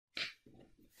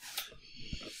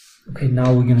Okay,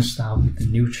 now we're going to start with the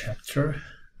new chapter.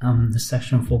 The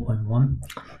section 4.1.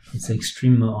 It's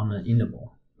extrema on an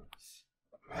interval.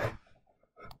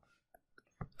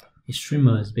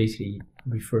 Extrema is basically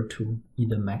referred to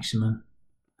either maximum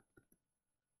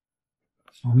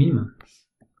or minimum.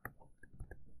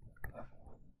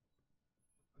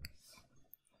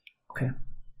 Okay.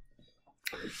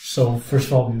 So first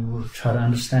of all, we will try to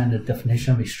understand the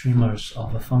definition of extremas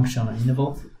of a function on an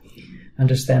interval.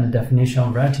 Understand the definition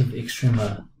of relative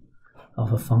extrema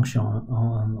of a function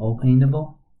on an open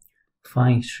interval.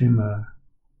 Find extrema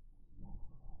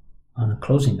on a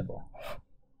closed interval.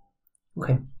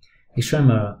 Okay,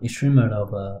 extrema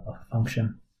of a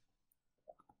function.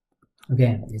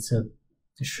 Again,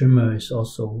 extrema is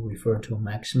also referred to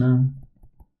maximum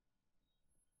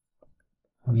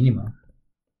or minimum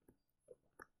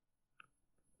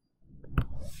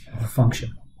of a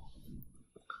function.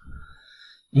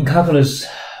 In calculus,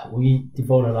 we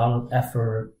devote a lot of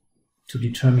effort to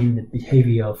determine the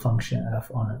behavior of function f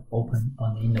on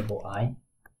the interval I.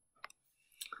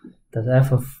 Does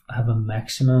f have a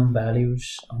maximum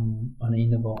values on the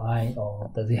interval I, or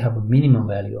does it have a minimum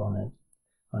value on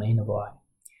the interval I?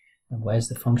 And why is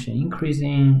the function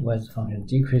increasing? Why is the function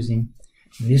decreasing?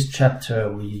 In this chapter,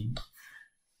 we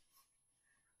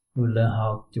will learn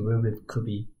how derivative could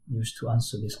be used to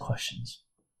answer these questions.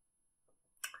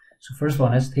 So first of all,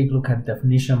 let's take a look at the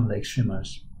definition of the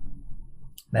extremas.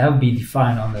 That will be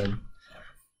defined on the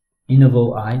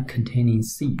interval I containing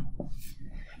C.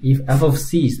 If f of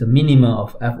C is the minimum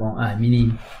of f on I,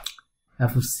 meaning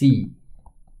f of C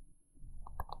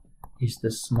is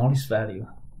the smallest value,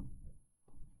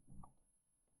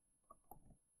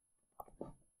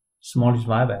 smallest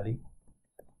y value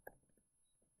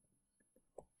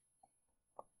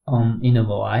on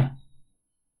interval I,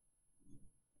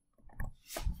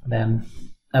 then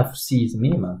f of C is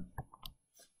minimum.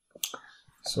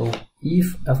 So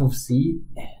if f of C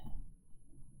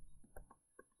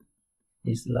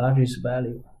is largest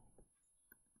value,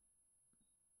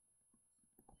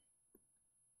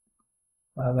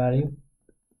 y value,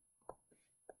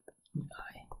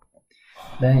 I,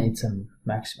 then it's a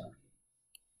maximum.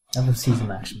 F of C is a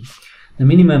maximum. The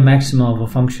minimum and maximum of a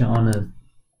function on an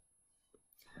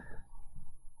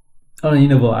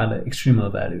interval are the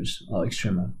extrema values, or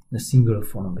extrema. The singular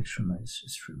form of extrema is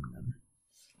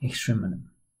extremum.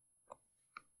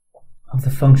 Of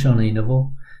the function on the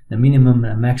interval, the minimum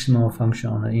and maximum of function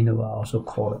on the interval are also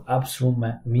called absolute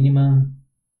minimum,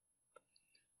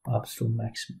 absolute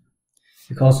maximum.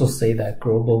 You can also say that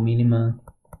global minimum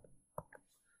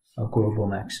or global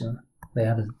maximum. They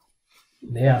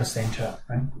are the same term,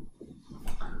 right?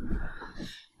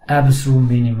 Absolute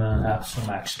minimum, absolute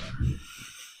maximum.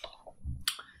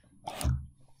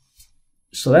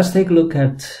 So let's take a look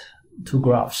at two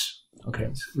graphs.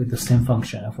 Okay, with the same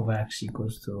function, f of x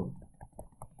equals to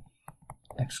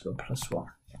x squared plus 1.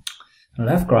 The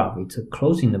left graph, it's a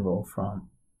closed interval from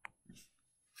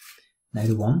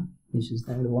 -1, this is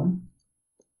 -1,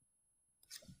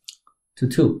 to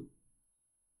 2.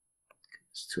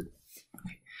 It's 2.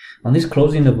 Okay. On this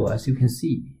closed interval, as you can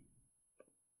see,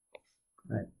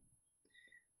 right,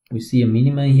 we see a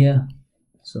minimum here,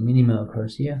 so minimum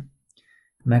occurs here,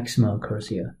 maximum occurs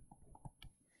here.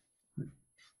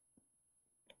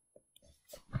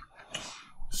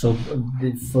 So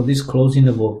for this closed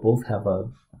interval,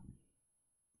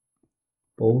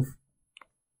 both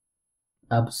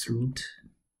absolute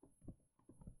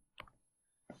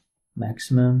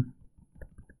maximum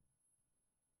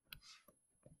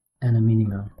and a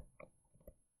minimum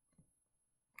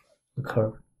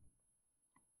occur.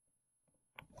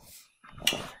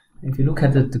 If you look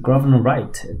at the graph on the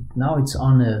right, now it's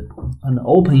on an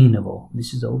open interval.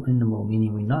 This is the open interval,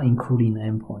 meaning we're not including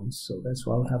endpoints. So that's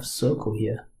why we have a circle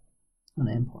here on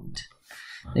the endpoint.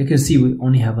 You can see we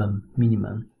only have a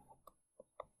minimum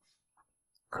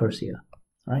occurs here,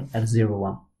 right, at 0,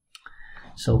 1.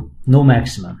 So no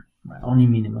maximum, right? Only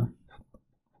minimum,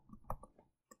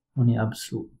 only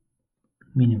absolute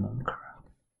minimum occur.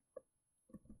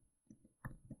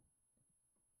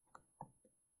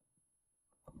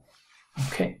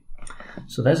 Okay,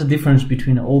 so that's the difference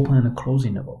between an open and a closed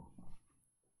interval.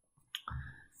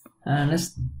 And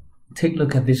let's take a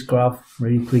look at this graph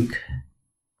really quick.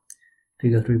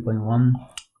 Figure 3.1.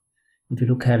 If you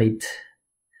look at it,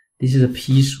 this is a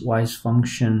piecewise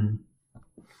function.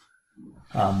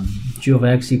 G of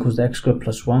x equals x squared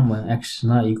plus 1 when x is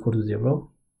not equal to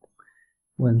 0.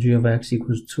 When g of x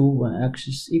equals 2 when x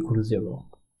is equal to 0.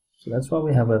 So that's why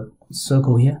we have a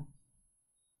circle here.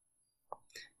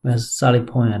 We have a solid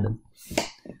point at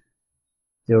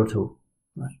 0, 2,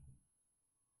 right?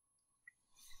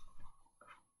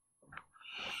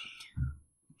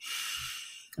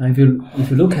 if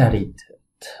you look at it,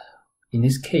 in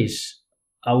this case,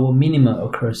 our minimum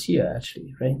occurs here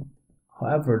actually, right?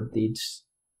 However, this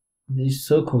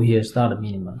circle here is not a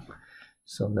minimum.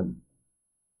 So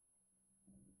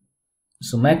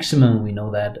maximum, we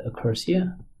know that occurs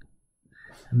here.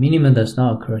 A minimum does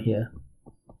not occur here.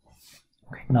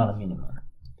 Okay, not a minimum.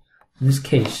 In this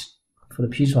case, for the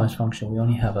piecewise function, we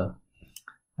only have a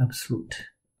absolute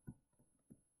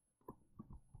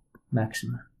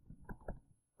maximum.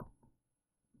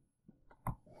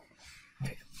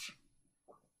 Okay.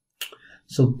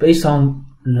 So based on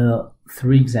the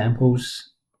 3 examples,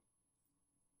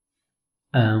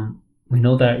 we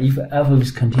know that if f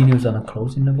is continuous on a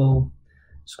closed interval,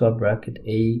 square bracket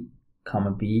a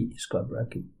comma b square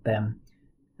bracket, then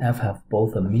f have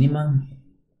both a minimum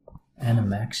and a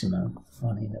maximum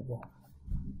on the interval.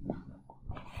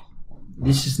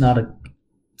 This is not a,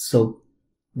 so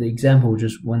the example we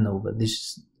just went over, this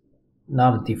is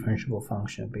not a differentiable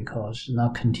function because it's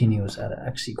not continuous at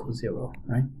x equals 0,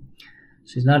 right?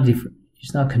 So it's not different.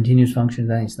 It's not continuous function,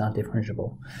 then it's not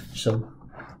differentiable. So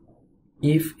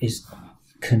if it's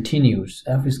continuous,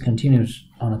 f is continuous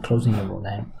on a closed interval,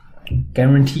 then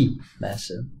guarantee that's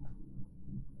a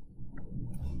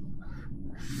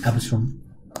absolute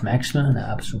maximum and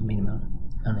absolute minimum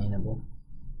on the interval.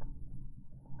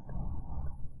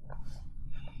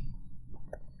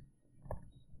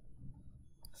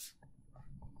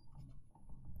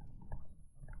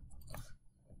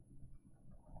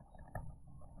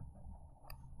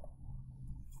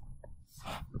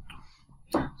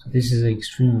 So this is the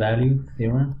extreme value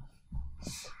theorem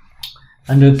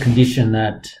under condition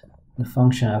that the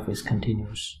function f is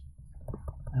continuous.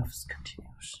 F is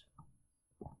continuous.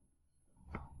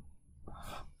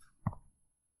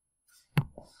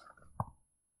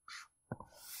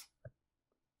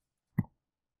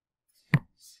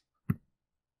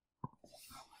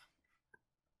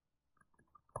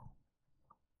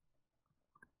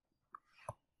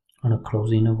 On a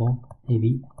closed interval,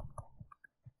 AB.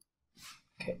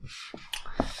 Okay.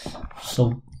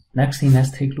 So next thing, let's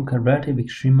take a look at relative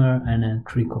extrema and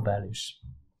critical values.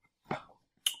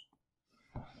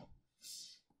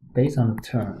 Based on the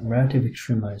term, relative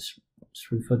extrema is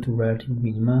referred to relative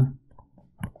minima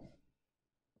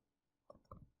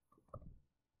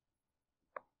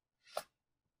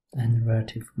and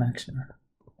relative maxima.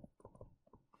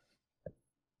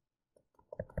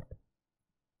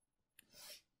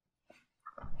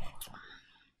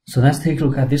 So let's take a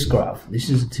look at this graph. This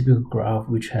is a typical graph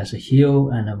which has a hill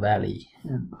and a valley.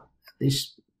 And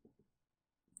this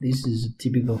is a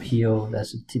typical hill,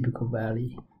 that's a typical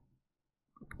valley.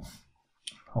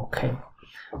 Okay,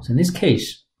 so in this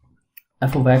case,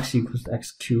 f of x equals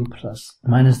x cubed plus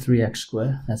minus 3x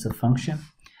squared, that's a function,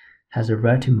 has a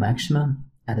relative maximum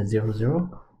at a 0,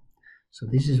 0. So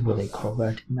this is what they call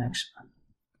relative maximum.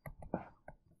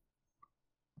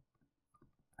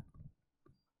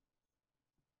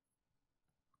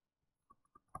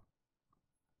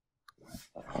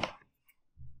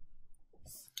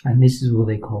 And this is what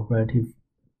they call relative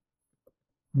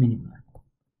minimum.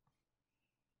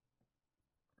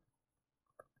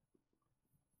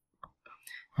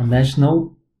 And there's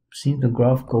no, since the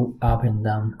graph go up and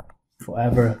down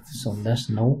forever, so there's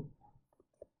no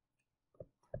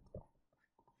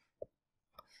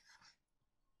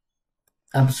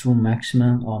absolute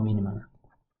maximum or minimum.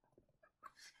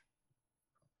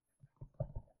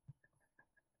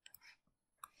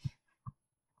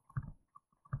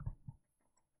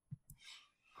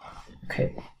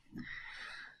 Okay.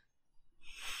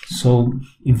 So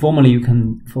informally, you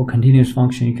can, for continuous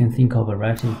function, you can think of a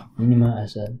relative minima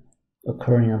as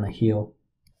occurring on a hill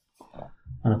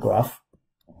on a graph.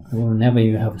 Whenever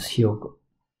you have a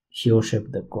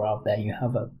hill-shaped graph, then you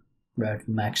have a relative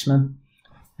maximum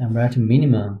and relative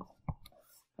minimum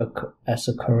as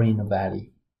occurring in a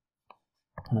valley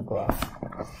on a graph.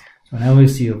 So whenever you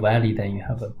see a valley, then you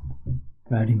have a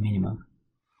relative minimum.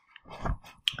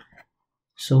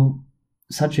 So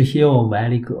such a hill or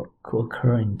valley could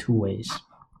occur in 2 ways.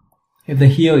 If the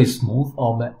hill is smooth,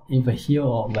 or if a hill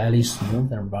or valley is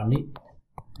smooth and rounded,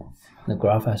 the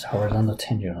graph has horizontal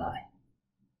tangent line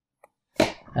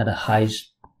at a high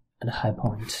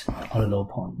point or a low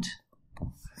point.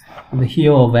 If the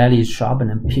hill or valley is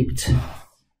sharpened and peaked,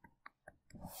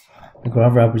 the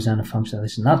graph represents a function that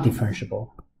is not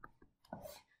differentiable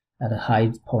at a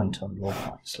high point or low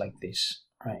points like this,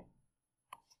 right?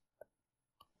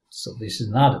 So this is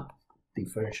not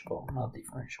differentiable, not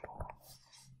differentiable.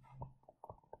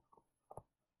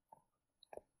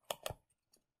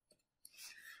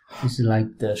 This is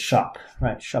like the sharp,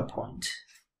 right? Sharp point,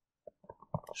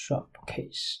 sharp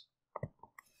case.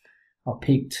 or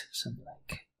picked, something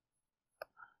like.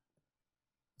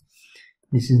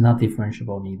 This is not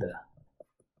differentiable neither.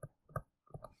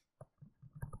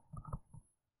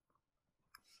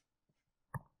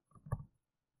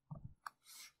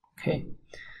 Okay,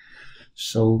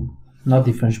 so not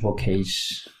differentiable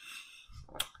case.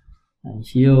 And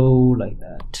here like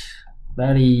that,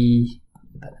 value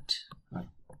that, right?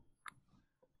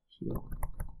 Here,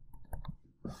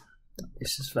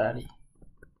 this is value.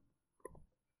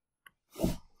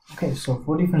 Okay, so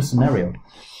for different scenario,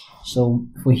 so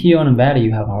for here on the value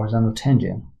you have horizontal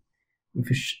tangent. If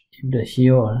the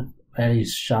here value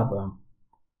is sharper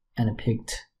and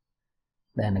picked,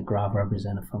 then the graph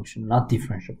represents a function not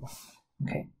differentiable.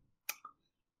 Okay.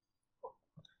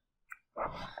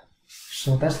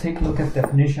 So let's take a look at the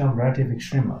definition of relative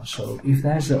extrema. So if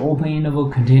there's an open interval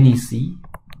containing C,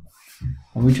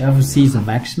 in which FC is the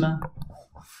maximum,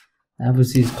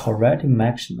 FC is called relative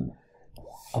maximum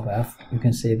of F, you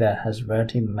can say that has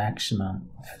relative maximum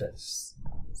at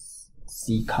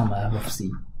C comma F of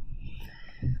C.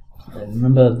 And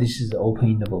remember, this is the open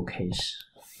interval case.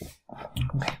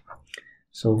 Okay.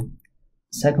 So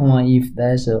second one, if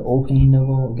there's an open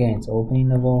interval, again it's open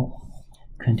interval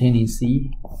containing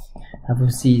C, F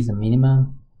of C is the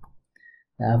minimum.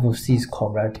 The F of C is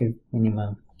called relative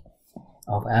minimum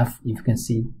of F. You can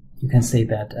say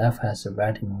that F has a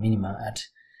relative minimum at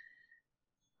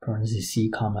parentheses C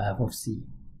comma F of C.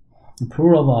 The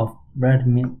plural of relative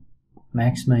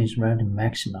maxima is relative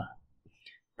maxima.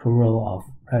 Plural of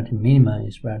relative minima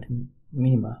is relative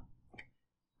minima.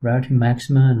 Relative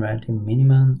maximum and relative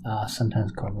minimum are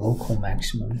sometimes called local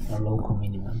maximum or local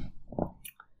minimum.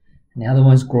 And the other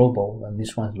one is global, and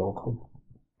this one is local.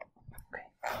 Okay.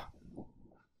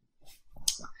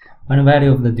 Find the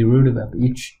value of the derivative of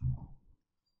each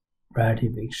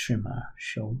relative extrema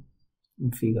shown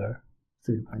in figure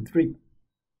 3.3.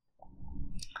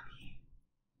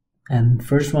 And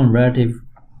first one, relative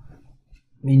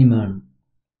minimum,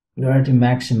 relative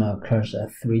maxima occurs at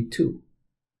 3,2.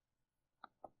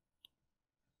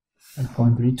 At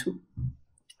 0.32.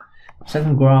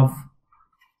 Second graph,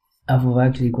 f of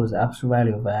x equals the absolute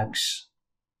value of x.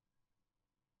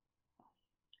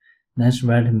 Next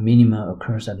relative minima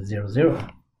occurs at 0, 0.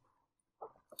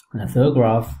 And the third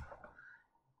graph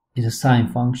is a sine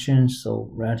function, so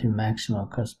relative maxima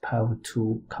occurs pi over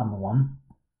 2, 1.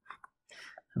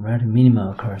 And relative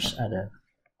minima occurs at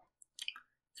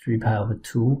 3 pi over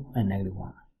 2 and negative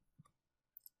 1.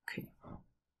 Okay.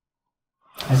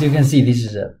 As you can see, this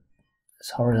is a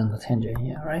horizontal tangent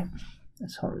here, right?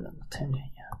 That's horizontal tangent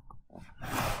here.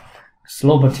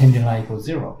 Slope of tangent line equals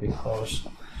 0 because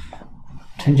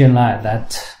tangent line at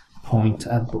that point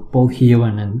at both here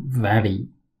and then valley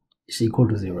is equal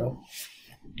to 0.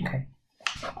 Okay.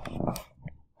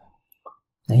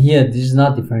 And here this is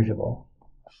not differentiable.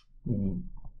 Meaning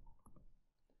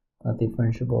not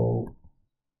differentiable.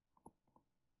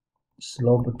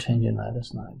 Slope of tangent line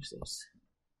does not exist.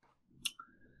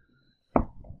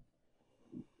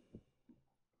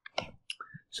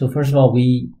 So first of all,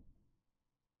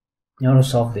 in order to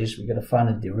solve this, we gotta find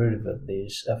the derivative of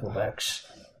this f of x.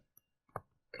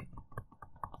 Okay.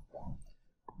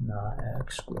 Now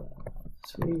x squared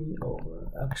 3 over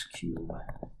x cubed.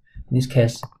 In this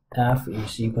case, f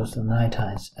is equals to 9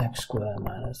 times x squared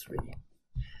minus 3.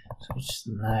 So it's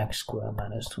 9x squared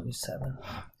minus 27.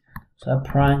 So f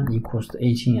prime equals to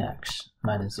 18x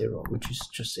minus 0, which is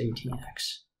just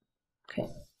 18x. Okay.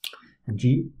 And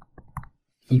g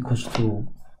equals to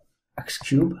x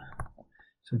cubed.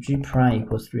 So g prime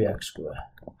equals 3x squared.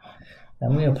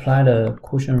 Then we apply the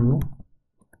quotient rule.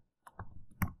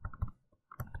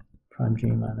 Prime g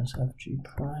minus fg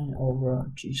prime over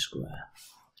g squared.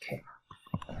 Okay.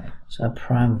 So f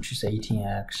prime, which is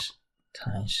 18x,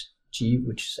 times g,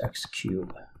 which is x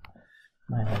cubed,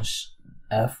 minus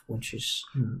f, which is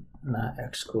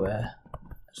 9x squared,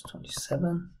 that's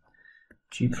 27,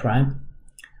 g prime,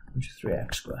 which is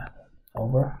 3x squared,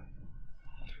 over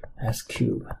x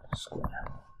cubed squared.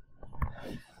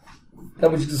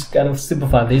 Then we just gotta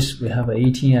simplify this. We have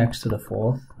 18x to the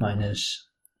 4th minus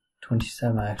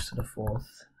 27x to the 4th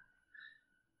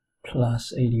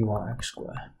plus 81x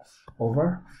squared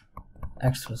over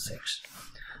x to the 6th.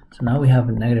 So now we have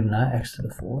a negative 9x to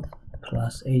the 4th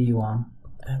plus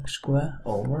 81x squared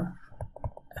over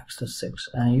x to the 6th.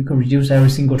 And you can reduce every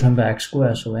single term by x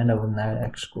squared, so we end up with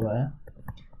 9x squared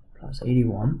plus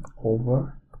 81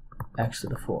 over x to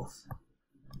the 4th.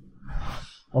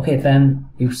 Okay, then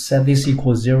you set this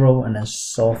equals 0 and then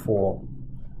solve for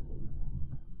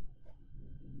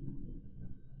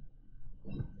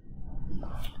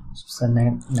so set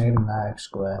negative 9x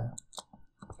squared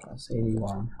plus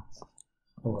 81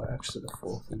 over x to the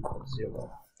fourth equals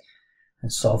 0,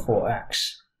 and solve for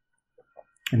x.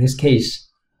 In this case,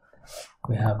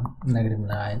 we have negative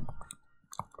 9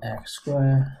 x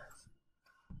squared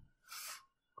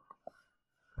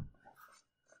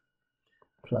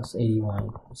plus 81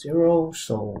 equals 0.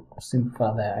 So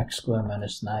simplify that, x squared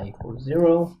minus 9 equals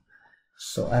 0.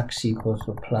 So x equals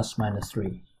to plus minus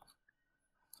 3.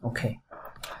 Okay.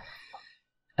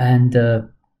 And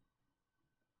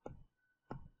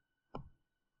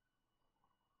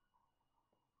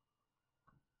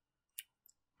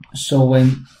so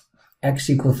when x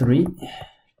equals 3,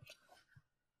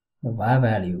 the y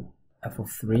value f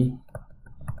of 3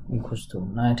 equals to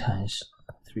 9 times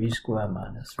 3 squared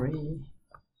minus 3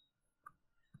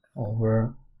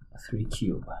 over 3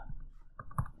 cubed.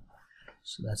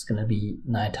 So that's going to be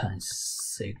 9 times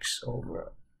 6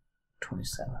 over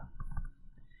 27,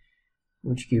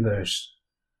 which gives us,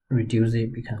 reduce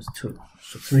it, becomes 2.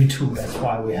 So 3, 2, that's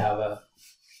why we have a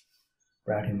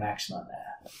relative maximum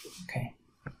there. Okay.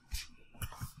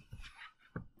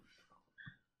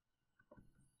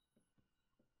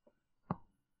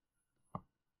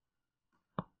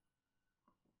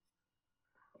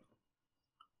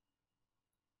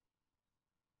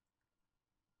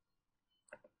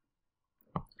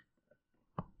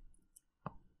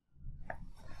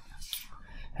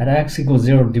 At x equals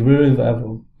 0, derivative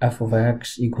of f of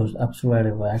x equals absolute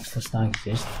value of x does not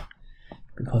exist,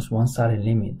 because one side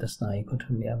limit does not equal to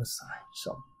the other side.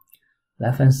 So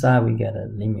left hand side we get a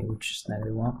limit which is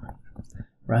negative 1.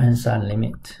 Right hand side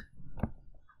limit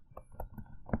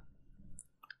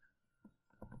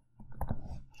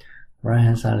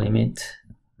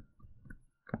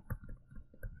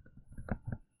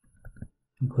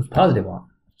equals positive 1.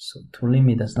 So two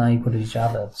limit does not equal to each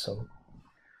other, so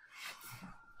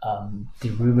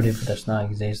derivative does not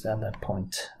exist at that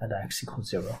point at x equals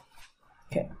 0.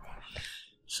 Okay,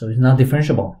 so it's not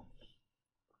differentiable.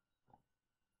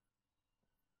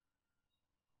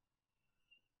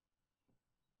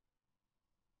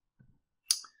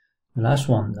 The last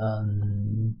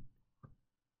one,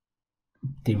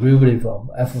 derivative of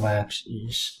f of x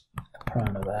is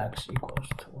prime of x equals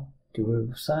to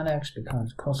derivative of sine x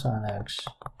becomes cosine x,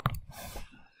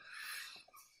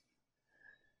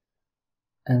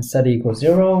 and set equals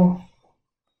 0.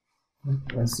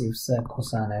 Let's see if set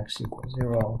cosine x equals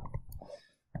 0,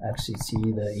 x is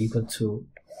either equal to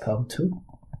power 2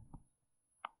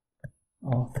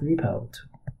 or 3 power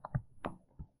 2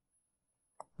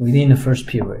 within the first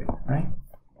period, right?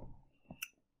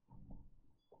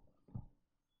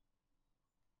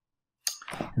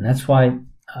 And that's why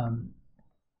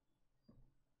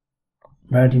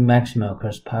relative maximum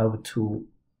occurs power 2,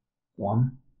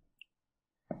 1,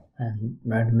 and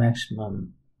relative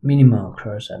maximum minimum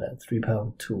occurs at 3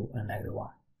 power 2 and negative 1.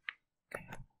 Okay.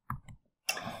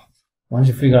 Once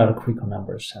you figure out the critical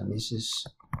numbers, and this is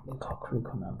what we call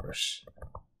critical numbers.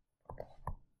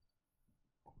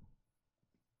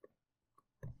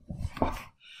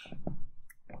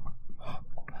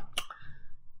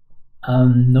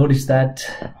 Notice that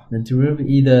the derivative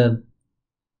either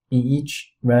in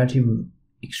each relative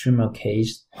extremal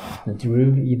case, the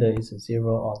derivative either is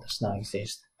 0 or does not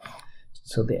exist.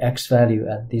 So the x value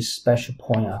at this special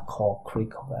point are called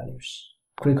critical values,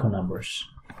 critical numbers.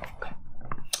 Okay.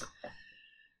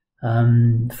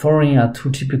 Following are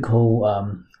two typical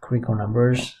critical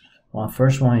numbers.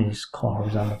 First one is called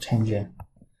horizontal tangent.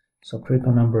 So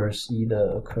critical numbers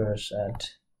either occurs at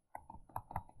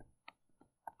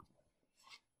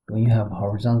when you have a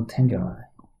horizontal tangent line.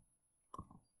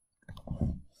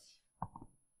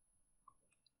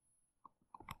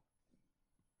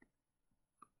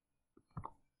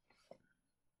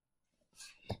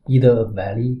 Either a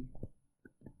valley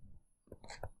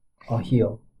or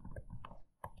hill.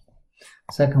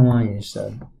 Second one is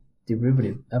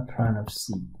derivative f prime of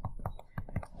c.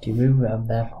 Derivative at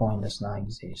that point does not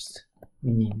exist,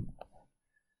 meaning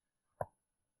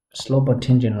slope of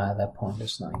tangent line at that point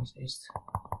does not exist.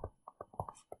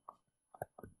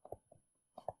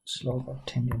 Slope of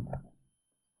tangent line.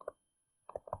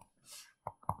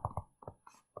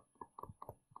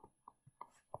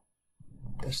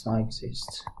 Does not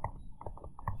exist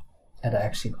at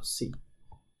x equals c.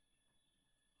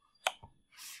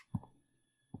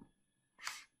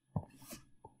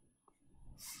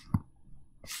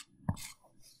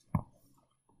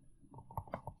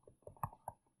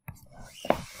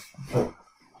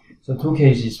 So two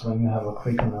cases when you have a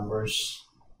critical numbers.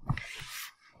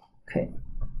 Okay.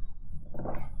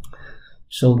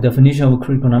 So definition of a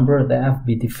critical number, the f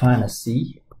be defined as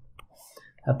c.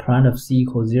 A prime of c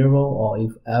equals 0, or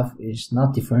if f is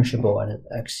not differentiable at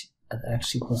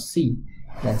x equals c,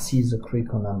 then C is the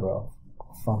critical number of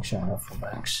function f of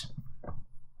x.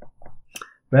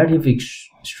 Relative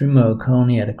extrema occur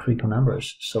only at the critical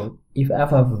numbers. So if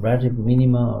f of relative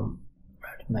minimum or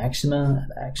relative maximum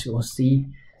at x equals C,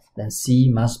 then C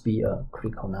must be a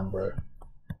critical number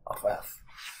of f.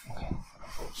 Okay.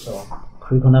 So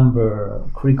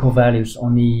critical values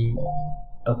only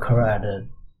occur at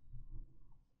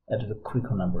the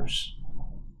critical numbers.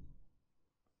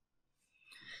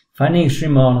 Finding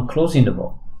extrema on a closed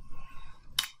interval.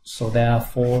 So there are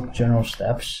 4 general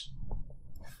steps.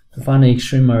 To find the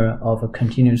extrema of a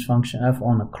continuous function f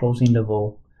on a closed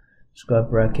interval, square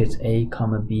bracket a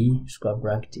comma b, square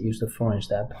bracket, use the following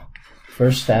step.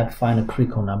 First step, find the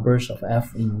critical numbers of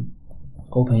f in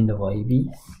open interval ab.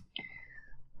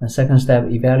 The second step,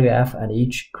 evaluate f at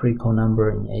each critical number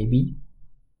in ab,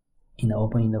 in the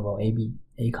open interval ab,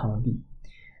 a comma b.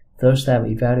 Third step,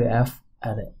 evaluate f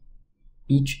at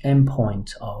each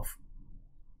endpoint of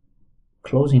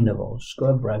closed interval,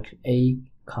 square bracket a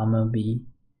comma b,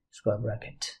 square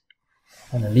bracket.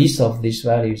 And the least of these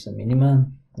values is the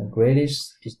minimum, the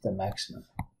greatest is the maximum.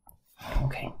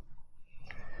 Okay.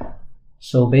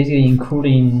 So basically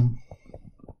including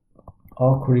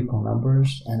all critical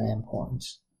numbers and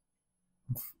endpoints,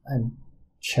 and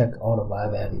check all the y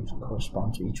values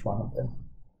correspond to each one of them.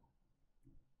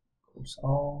 It's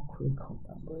all critical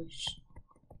numbers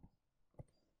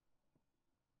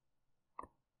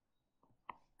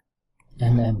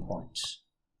and endpoints.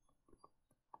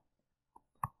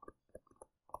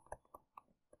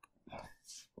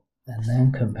 And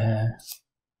then compare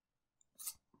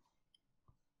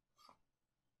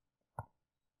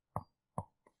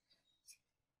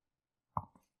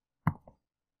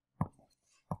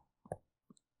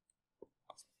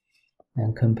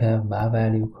y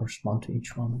value correspond to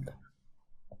each one of them.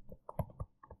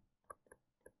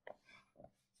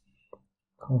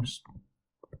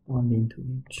 Corresponding to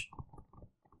each.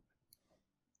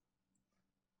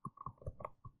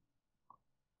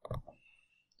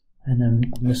 And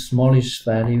then the smallest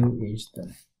value is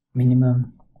the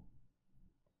minimum.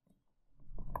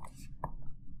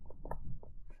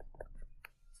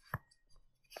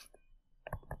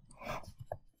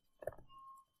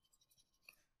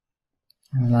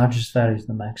 And the largest value is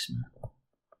the maximum.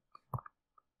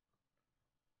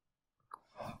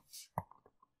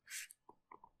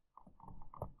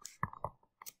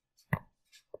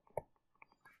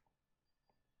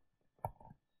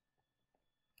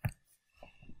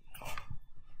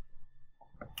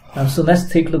 So let's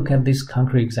take a look at this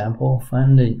concrete example.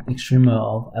 Find the extrema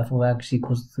of f of x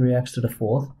equals 3x to the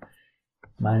 4th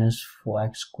minus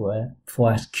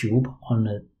 4x cubed on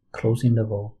the closed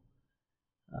interval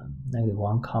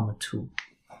 -1, 2.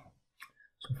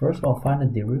 So first of all, find the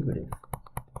derivative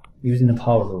using the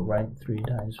power rule, right? 3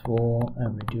 times 4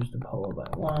 and reduce the power by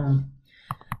 1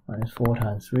 minus 4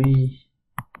 times 3,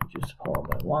 reduce the power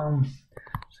by 1.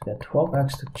 So we get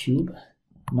 12x to the cube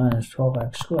minus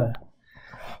 12x squared.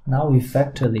 Now we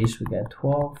factor this, we get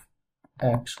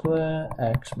 12x squared,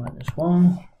 x minus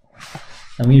 1.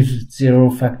 And we use zero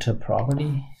factor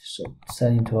property, so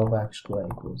setting 12x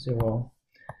squared equals 0,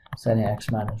 setting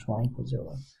x minus 1 equals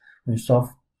 0. When we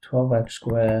solve 12x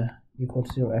squared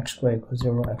equals 0, x squared equals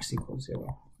 0, x equals 0.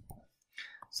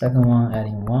 Second one,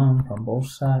 adding 1 from both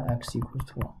sides, x equals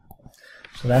to 1.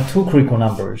 So there are 2 critical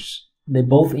numbers. They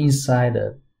both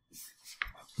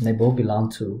they both belong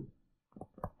to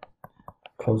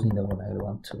closing interval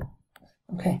 -1, 2.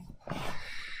 Okay.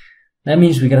 That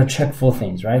means we gotta check 4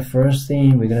 things, right? First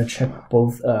thing, we gotta check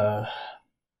both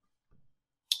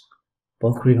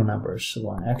critical numbers. So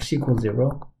when x equals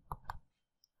 0,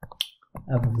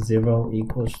 f of 0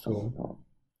 equals to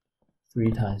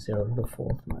 3 times 0 to the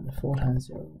 4th minus 4 times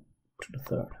 0 to the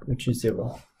 3rd, which is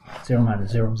 0. 0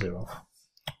 minus 0, 0.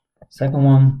 Second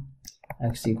one,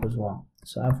 x equals 1.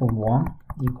 So f of 1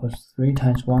 equals 3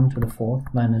 times 1 to the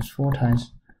 4th minus 4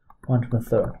 times 1 to the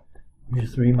 3rd, which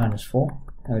is 3 minus 4,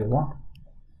 -1.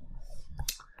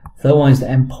 Third one is the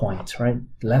endpoint, right?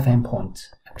 Left endpoint,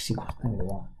 x equals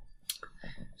 -1.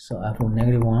 So f of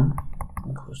 -1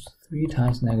 equals 3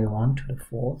 times -1 to the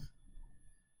 4th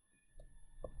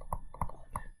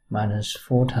minus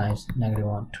 4 times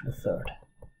 -1 to the 3rd.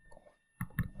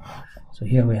 So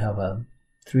here we have a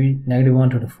 -1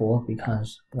 to the 4th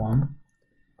becomes 1.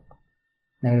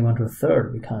 -1 to the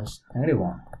 3rd becomes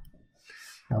 -1.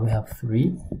 Now we have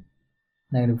 3.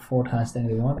 -4 times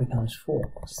 -1 becomes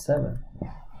 4, 7.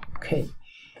 Okay.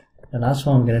 The last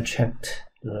one we're going to check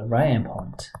the right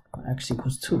endpoint. X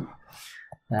equals 2.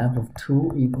 The f of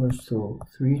 2 equals to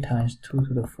 3 times 2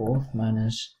 to the 4th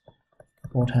minus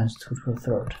 4 times 2 to the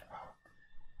 3rd.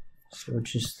 So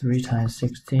which is 3 times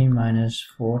 16 minus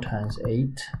 4 times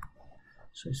 8.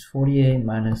 So it's 48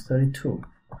 minus 32,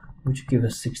 which gives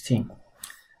us 16.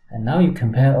 And now you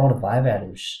compare all the y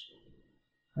values,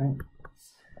 right?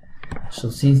 So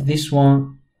since this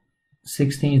one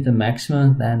 16 is the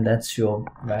maximum, then that's your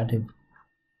relative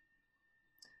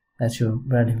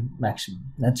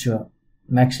maximum. That's your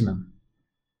maximum.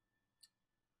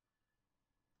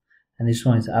 And this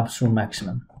one is absolute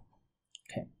maximum.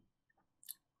 Okay.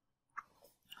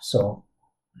 So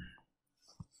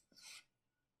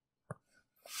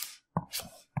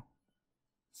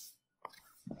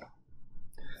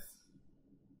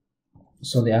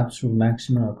the absolute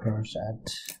maximum occurs at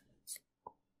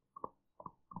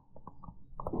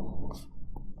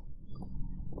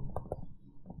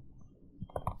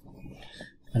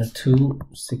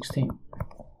 216,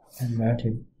 and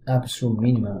relative absolute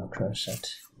minimum occurs at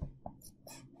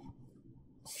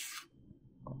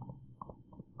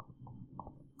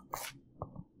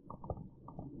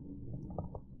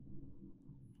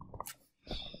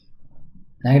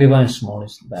 -1 is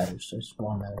smallest value, so it's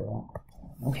 1, -1.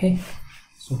 Okay,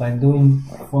 so by doing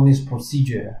this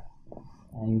procedure,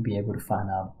 you'll be able to find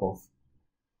out both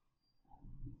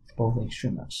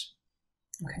extremas.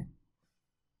 Okay.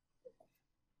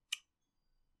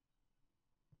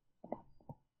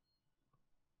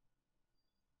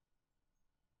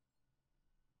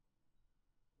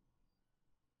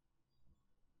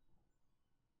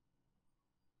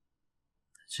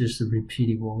 Just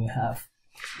repeating what we have,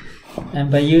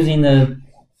 and by using the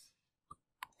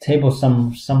table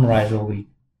summarize what we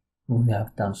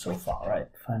have done so far, right?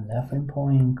 Find left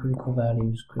endpoint, critical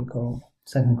values,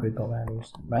 second critical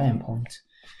values, right endpoint,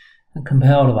 and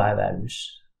compare all the y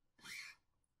values.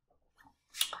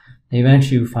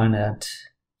 Eventually you find that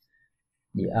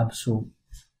the absolute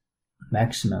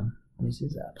maximum, this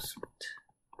is absolute,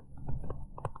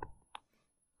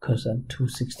 occurs at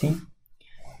 216.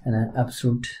 And an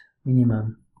absolute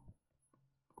minimum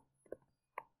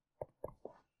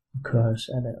occurs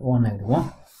at 1,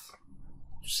 -1,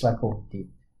 just like what we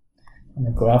did. And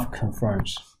the graph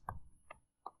confirms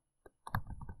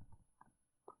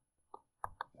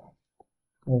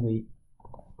what we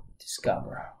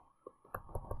discover.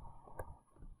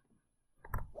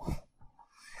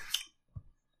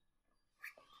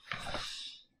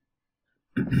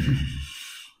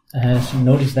 As you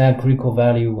notice that critical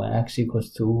value when x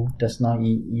equals 2 does not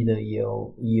either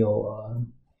yield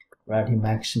relative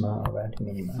maximum or relative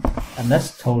minimum, and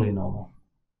that's totally normal.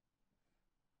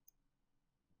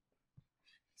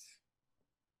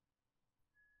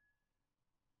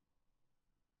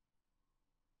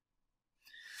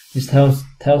 This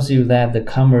tells you that the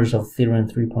converse of theorem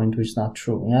 3.2 is not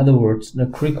true. In other words, the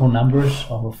critical numbers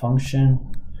of a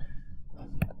function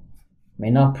may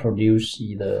not produce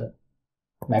either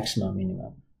maximum,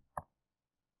 minimum.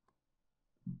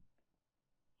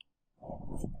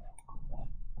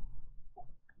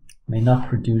 May not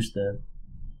produce the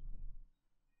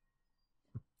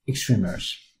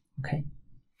extremers. Okay.